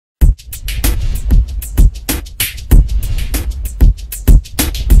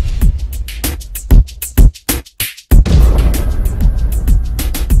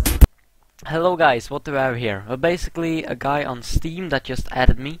guys, what do we have here? Well, basically a guy on Steam that just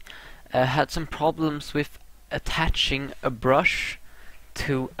added me had some problems with attaching a brush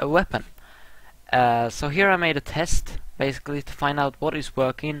to a weapon. So here I made a test basically to find out what is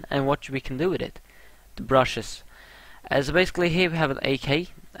working and what we can do with it. The brushes. So basically here we have an AK,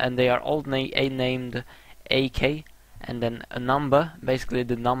 and they are all named AK, and then a number, basically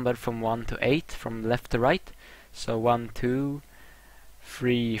the number from 1 to 8 from left to right. So 1, 2,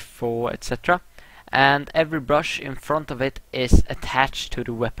 3, 4, etc. And every brush in front of it is attached to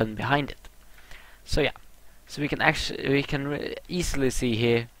the weapon behind it. So yeah, so we can easily see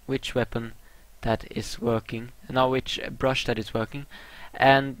here which weapon that is working, now which brush that is working.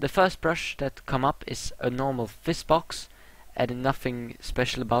 And the first brush that come up is a normal fist box, and nothing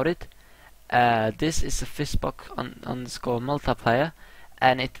special about it. This is a fist box underscore multiplier,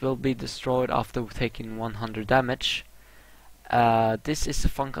 and it will be destroyed after taking 100 damage. This is a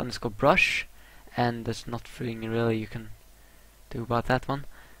funk underscore brush, and there's nothing really you can do about that one,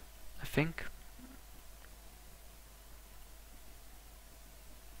 I think.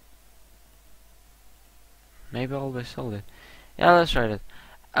 Maybe I always sold it. Yeah, let's try it.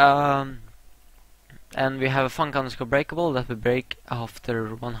 And we have a funk underscore breakable that will break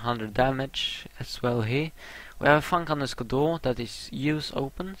after 100 damage as well here. We have a funk underscore door that is use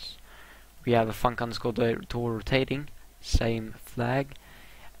opens. We have a funk underscore door rotating, same flag.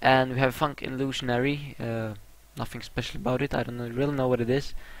 And we have a funk illusionary, nothing special about it, I don't really know what it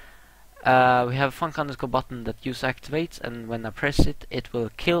is. We have a funk underscore button that use activates, and when I press it, it will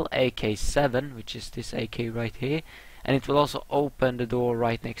kill AK7, which is this AK right here, and it will also open the door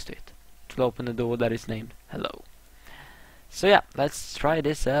right next to it. It will open the door that is named hello. So yeah, let's try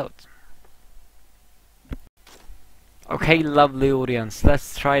this out. Okay, lovely audience,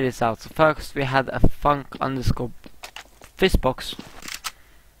 let's try this out. So first we had a funk underscore fistbox.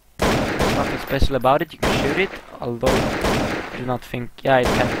 There's nothing special about it, you can shoot it, although I do not think, yeah,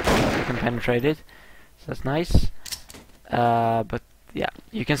 you can penetrate it, so that's nice. But yeah,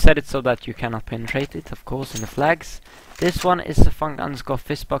 you can set it so that you cannot penetrate it, of course, in the flags. This one is a funk underscore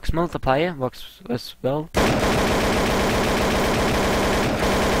fistbox multiplier, works as well.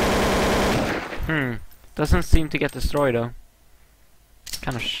 Doesn't seem to get destroyed though.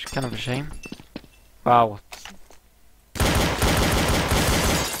 Kind of a shame. Wow.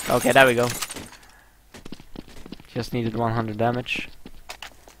 Okay, there we go. Just needed 100 damage.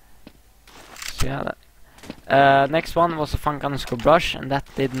 So yeah, next one was a funk underscore brush, and that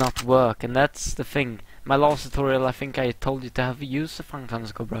did not work, and that's the thing. My last tutorial, I think I told you to have used a funk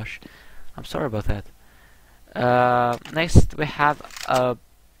underscore brush. I'm sorry about that. Next we have a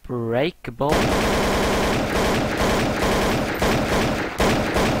breakable.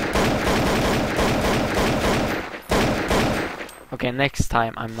 Okay, next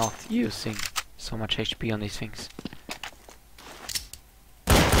time I'm not using so much HP on these things.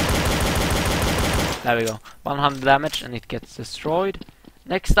 There we go. 100 damage and it gets destroyed.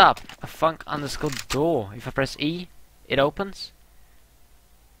 Next up, a funk underscore door. If I press E, it opens.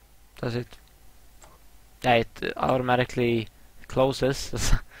 Does it? Yeah, it automatically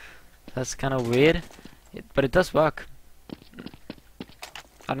closes. That's kind of weird. But it does work.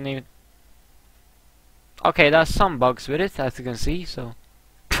 I don't even... Okay, there's some bugs with it, as you can see, so...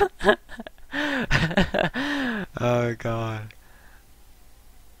 Oh god.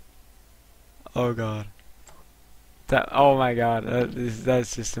 Oh god. Oh my god,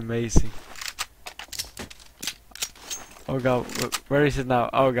 that's just amazing. Oh god, where is it now?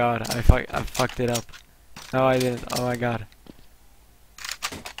 Oh god, I fucked it up. No, I didn't. Oh my god.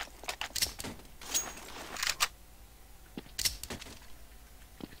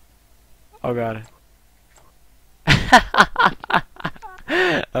 Oh god.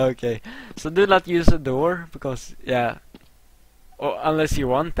 Okay, so do not use a door, because, yeah, unless you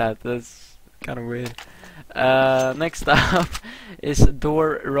want that, that's kind of weird. Next up is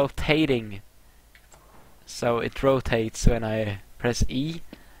door rotating. So it rotates when I press E,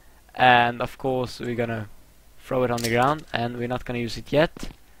 and of course we're gonna throw it on the ground, and we're not gonna use it yet.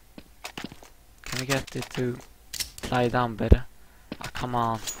 Can we get it to lie down better? Oh, come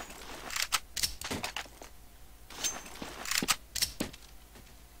on.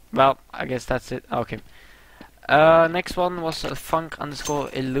 Well, I guess that's it. Okay. Next one was a funk underscore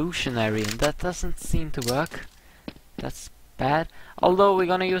illusionary, and that doesn't seem to work. That's bad. Although we're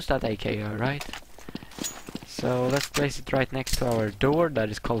gonna use that AKO, right? So let's place it right next to our door that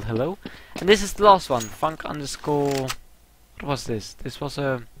is called hello. And this is the last one, funk underscore... What was this? This was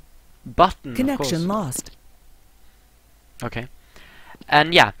a button. Connection lost. Okay.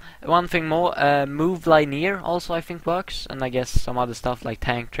 And yeah, one thing more, move linear also I think works, and I guess some other stuff like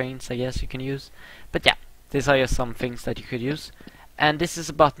tank trains I guess you can use. But yeah, these are just some things that you could use. And this is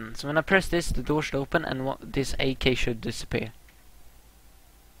a button, so when I press this, the door should open and this AK should disappear.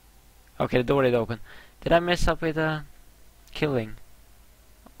 Okay, the door did open. Did I mess up with killing?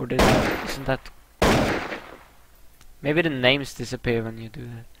 Or isn't that... Maybe the names disappear when you do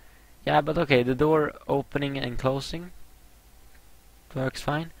that. Yeah, but okay, the door opening and closing works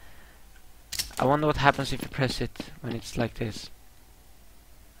fine. I wonder what happens if you press it when it's like this.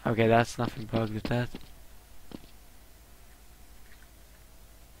 Okay, that's nothing bugged with that.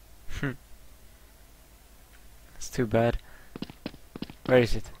 It's too bad. Where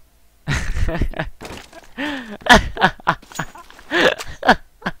is it?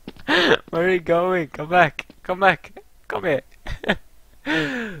 Where are you going? Come back! Come back! Come here!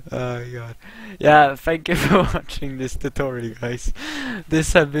 Oh god. Yeah, thank you for watching this tutorial, guys.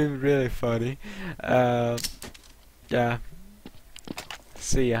 This has been really funny. Yeah.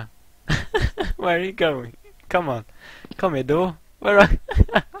 See ya. Where are you going? Come on. Come here, door. Where are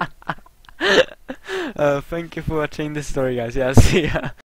thank you for watching this story, guys. Yeah, see ya.